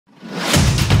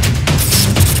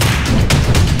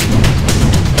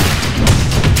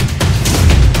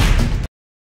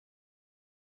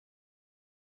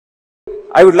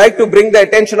I would like to bring the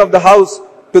attention of the House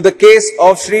to the case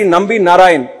of Sri Nambi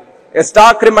Narayan, a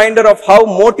stark reminder of how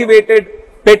motivated,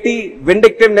 petty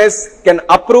vindictiveness can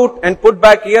uproot and put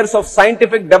back years of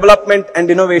scientific development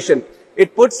and innovation.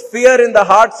 It puts fear in the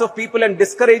hearts of people and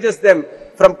discourages them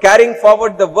from carrying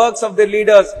forward the works of their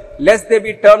leaders, lest they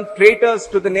be termed traitors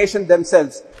to the nation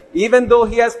themselves. Even though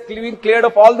he has been cleared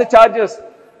of all the charges,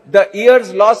 the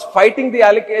years lost fighting the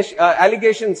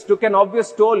allegations took an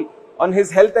obvious toll on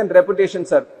his health and reputation,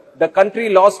 sir. The country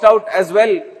lost out as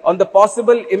well on the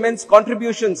possible immense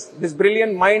contributions his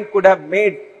brilliant mind could have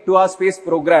made to our space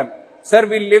program. Sir,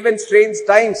 we live in strange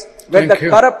times when the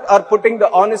corrupt are putting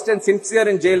the honest and sincere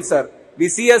in jail, sir. We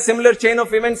see a similar chain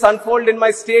of events unfold in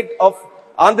my state of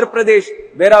Andhra Pradesh,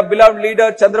 where our beloved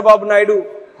leader Chandrababu Naidu,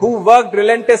 who worked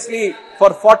relentlessly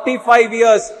for 45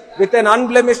 years with an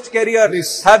unblemished career,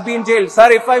 have been jailed.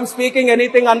 Sir, if I am speaking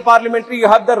anything unparliamentary, you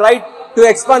have the right to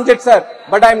expunge it, sir.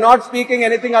 But I am not speaking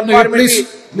anything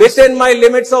unparliamentary. Within my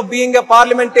limits of being a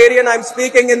parliamentarian, I am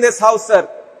speaking in this house, sir,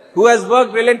 who has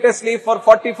worked relentlessly for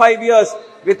 45 years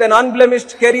with an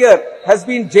unblemished career, has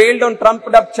been jailed on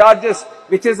trumped up charges,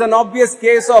 which is an obvious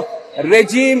case of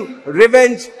regime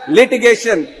revenge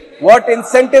litigation. What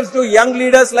incentives do young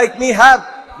leaders like me have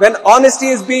when honesty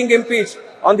is being impeached?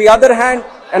 On the other hand,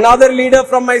 another leader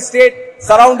from my state,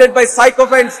 surrounded by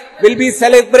sycophants, will be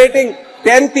celebrating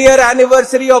 10th year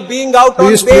anniversary of being out on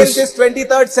bail this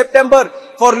 23rd September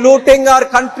for looting our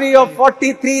country of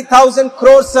 43,000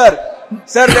 crores, sir.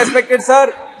 Sir, respected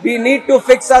sir, we need to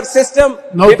fix our system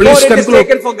before it is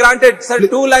taken for granted. Sir,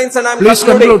 2 lines and I am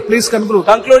concluding. Please conclude.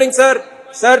 Concluding, sir.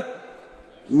 Sir,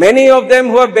 many of them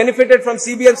who have benefited from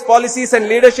CBN's policies and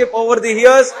leadership over the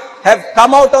years have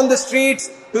come out on the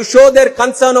streets to show their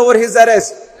concern over his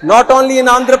arrest. Not only in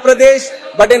Andhra Pradesh,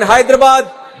 but in Hyderabad,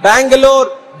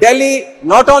 Bangalore, Delhi,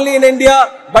 not only in India,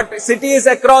 but cities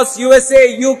across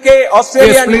USA, UK,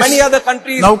 Australia and many other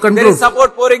countries. There is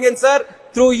support pouring in, sir.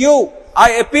 Through you,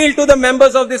 I appeal to the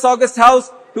members of this august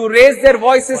house to raise their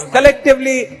voices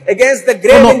collectively against the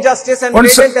grave injustice and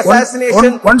blatant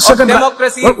assassination of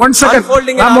democracy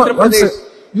unfolding in Andhra Pradesh.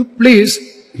 You please,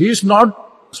 he is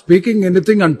not speaking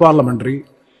anything unparliamentary.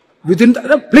 Within,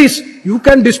 please, you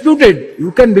can dispute it.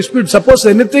 You can dispute. Suppose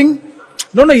anything,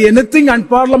 anything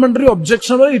unparliamentary,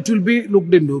 objectionable, it will be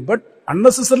looked into. But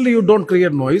unnecessarily you don't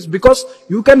create noise, because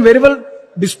you can very well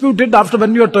dispute it after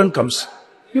when your turn comes.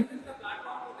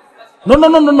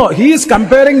 No. He is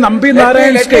comparing Nambi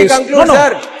Narayan's case. Let me conclude,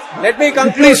 sir. Let me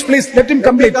conclude. Please, let him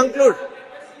complete. Let me conclude.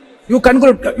 You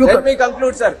conclude. Let me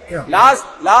conclude, sir. Yeah.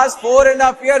 Last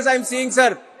 4.5 years, I am seeing,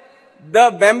 sir,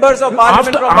 the members of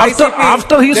parliament from ICP.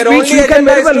 After his speech, you can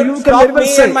very well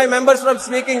say. And my members from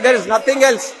speaking. There is nothing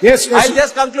else. Yes. I'll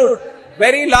just conclude.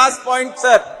 Very last point,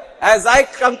 sir. As I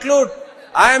conclude,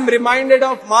 I am reminded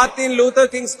of Martin Luther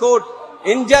King's quote: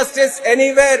 "Injustice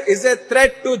anywhere is a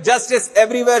threat to justice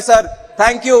everywhere," sir.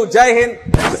 Thank you. Jai Hind.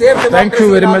 Save democracy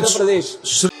in Andhra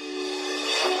Pradesh.